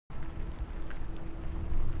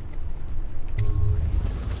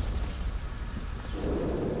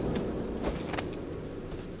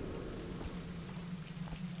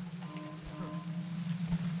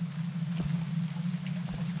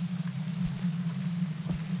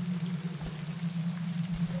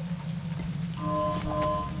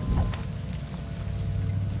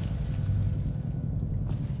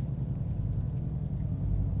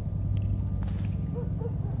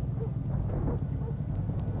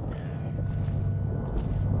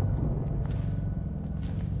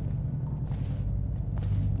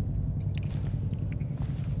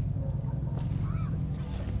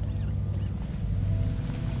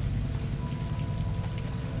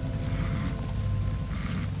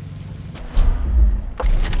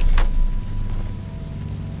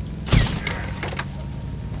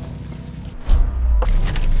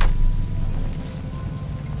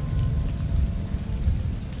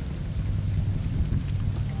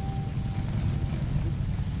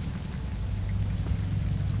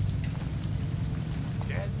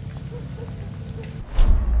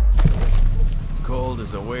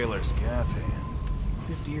was a whaler's gaff hand.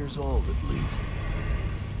 50 years old at least.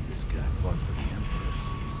 This guy fought for the Empress.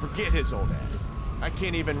 Forget his old ass. I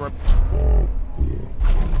can't even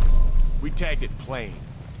We tagged it plain.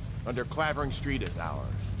 Under Clavering Street is ours.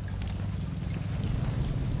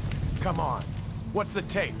 Come on. What's the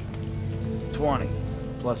take? 20,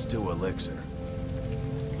 plus 2 elixir.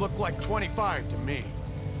 Look like 25 to me.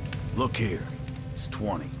 Look here. It's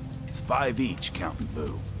 20. It's 5 each, counting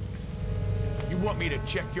boo. You want me to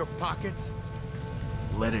check your pockets?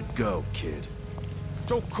 Let it go, kid.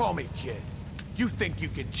 Don't call me kid. You think you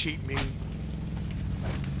can cheat me?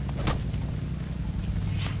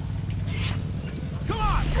 Come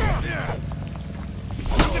on!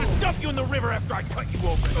 I'm gonna dump you in the river after I cut you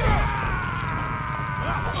open.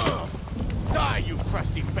 Die, you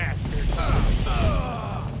crusty bastard!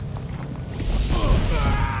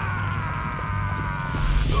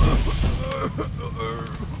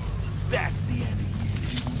 That's the end of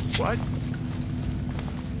you. What?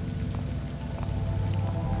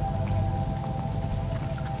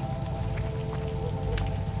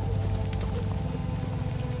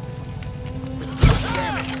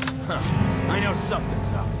 I know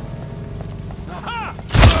something's up. Aha!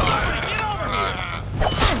 Get over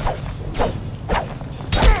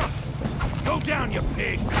here! Go down, you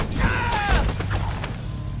pig!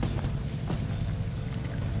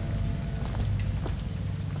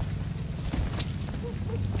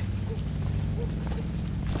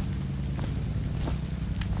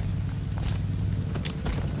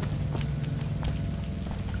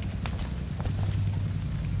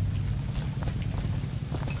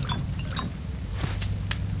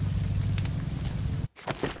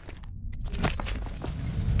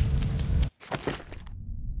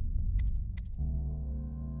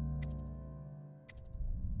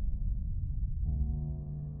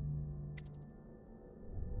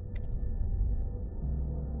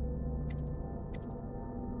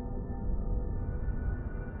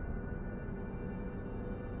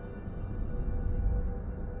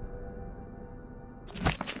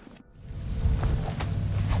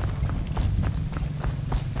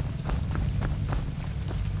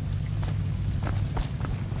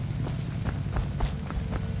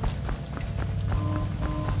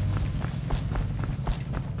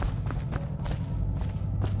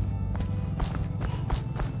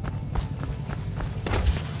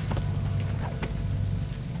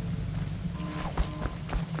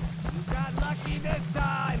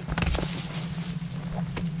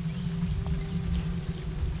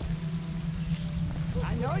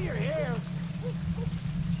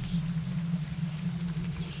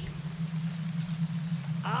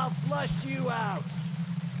 You out.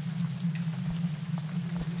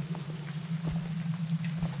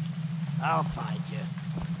 I'll find you.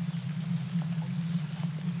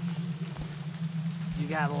 You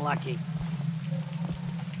got lucky.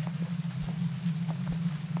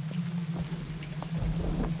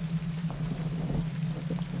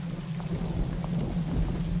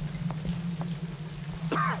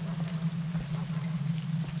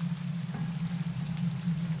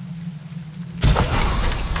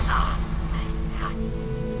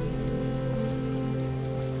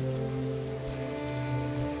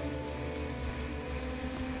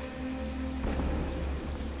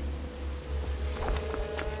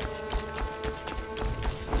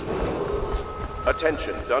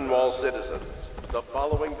 Attention, Dunwall citizens. The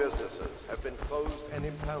following businesses have been closed and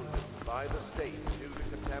impounded by the state due to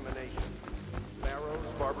contamination. Barrow's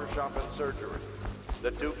Barbershop and Surgery,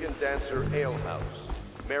 the Duke and Dancer Ale House,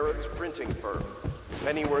 Merritt's Printing Firm,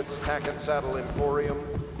 Pennyworth's Tack and Saddle Emporium,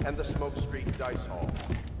 and the Smoke Street Dice Hall.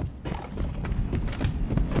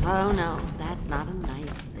 Oh no, that's not a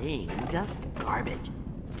nice thing. Just garbage.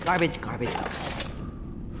 Garbage, garbage.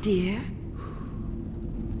 Dear?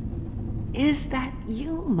 Is that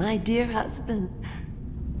you, my dear husband?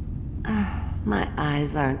 My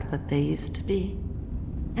eyes aren't what they used to be.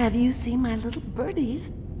 Have you seen my little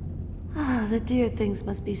birdies? The dear things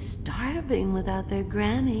must be starving without their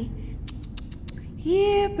granny.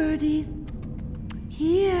 Here, birdies.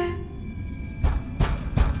 Here.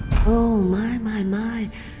 Oh, my.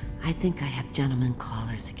 I think I have gentlemen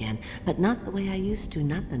callers again, but not the way I used to,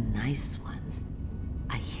 not the nice ones.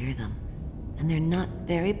 I hear them. And they're not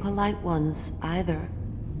very polite ones, either.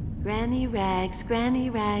 Granny Rags,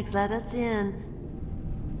 let us in.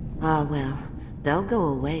 Ah, well, they'll go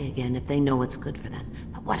away again if they know what's good for them.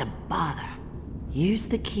 But what a bother. Here's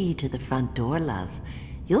the key to the front door, love.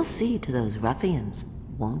 You'll see to those ruffians,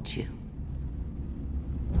 won't you?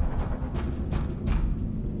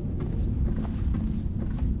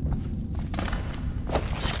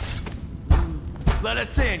 Let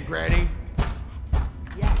us in, Granny.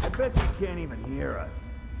 bet you can't even hear us.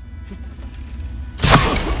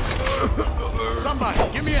 Somebody,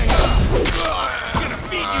 give me a hand. I'm gonna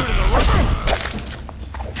feed you to the roof.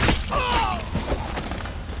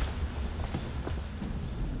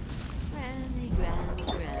 Granny, granny,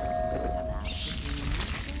 granny, come out to me.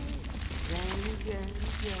 Granny, granny,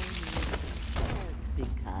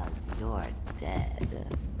 because you're dead.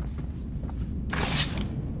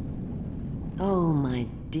 Oh, my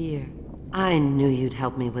dear. I knew you'd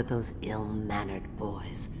help me with those ill-mannered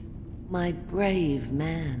boys. My brave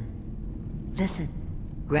man. Listen,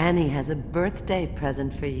 Granny has a birthday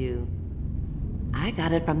present for you. I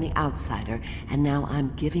got it from the outsider, and now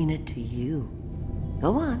I'm giving it to you.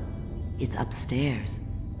 Go on. It's upstairs.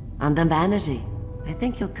 On the vanity. I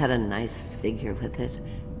think you'll cut a nice figure with it.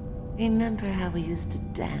 Remember how we used to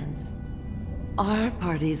dance? Our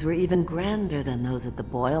parties were even grander than those at the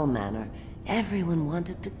Boyle Manor. Everyone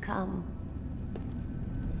wanted to come.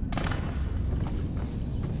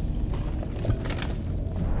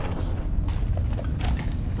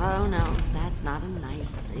 Oh no, that's not a nice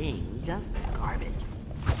thing. Just garbage.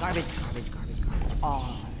 Garbage, garbage, garbage, garbage. All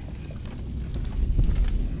of it.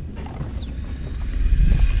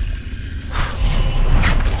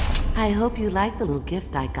 I hope you like the little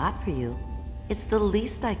gift I got for you. It's the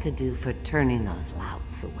least I could do for turning those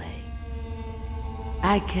louts away.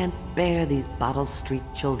 I can't bear these Bottle Street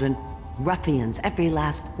children. Ruffians, every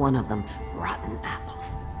last one of them. Rotten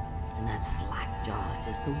apples. And that slack-jaw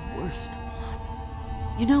is the worst of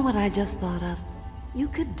lot. You know what I just thought of? You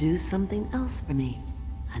could do something else for me.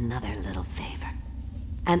 Another little favor.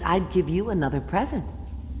 And I'd give you another present.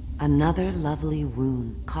 Another lovely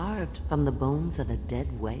rune carved from the bones of a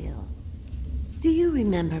dead whale. Do you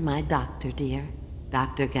remember my doctor, dear?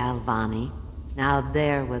 Dr. Galvani? Now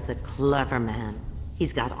there was a clever man.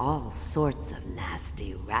 He's got all sorts of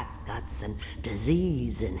nasty rat guts and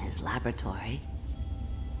disease in his laboratory.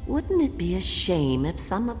 Wouldn't it be a shame if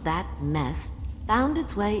some of that mess found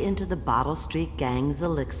its way into the Bottle Street Gang's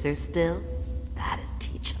elixir still? That'd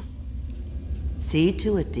teach him. See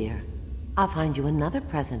to it, dear. I'll find you another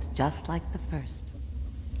present just like the first.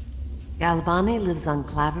 Galvani lives on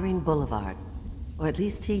Clavering Boulevard, or at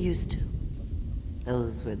least he used to.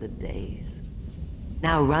 Those were the days.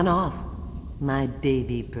 Now run off. My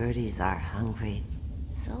baby birdies are hungry.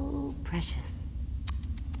 So precious.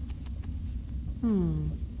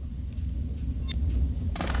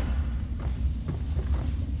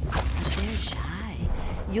 They're shy.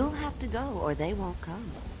 You'll have to go or they won't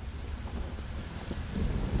come.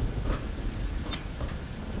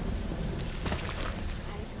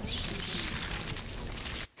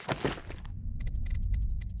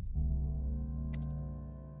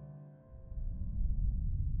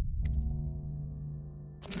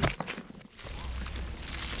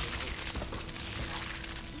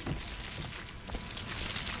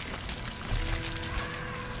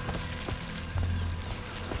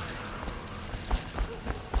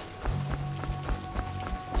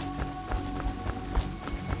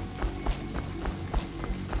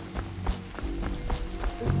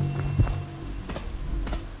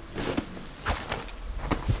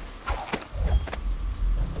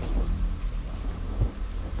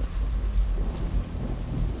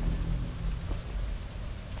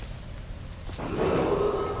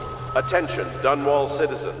 Attention, Dunwall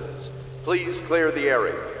citizens. Please clear the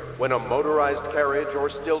area. When a motorized carriage or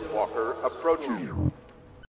stilt walker approaches you,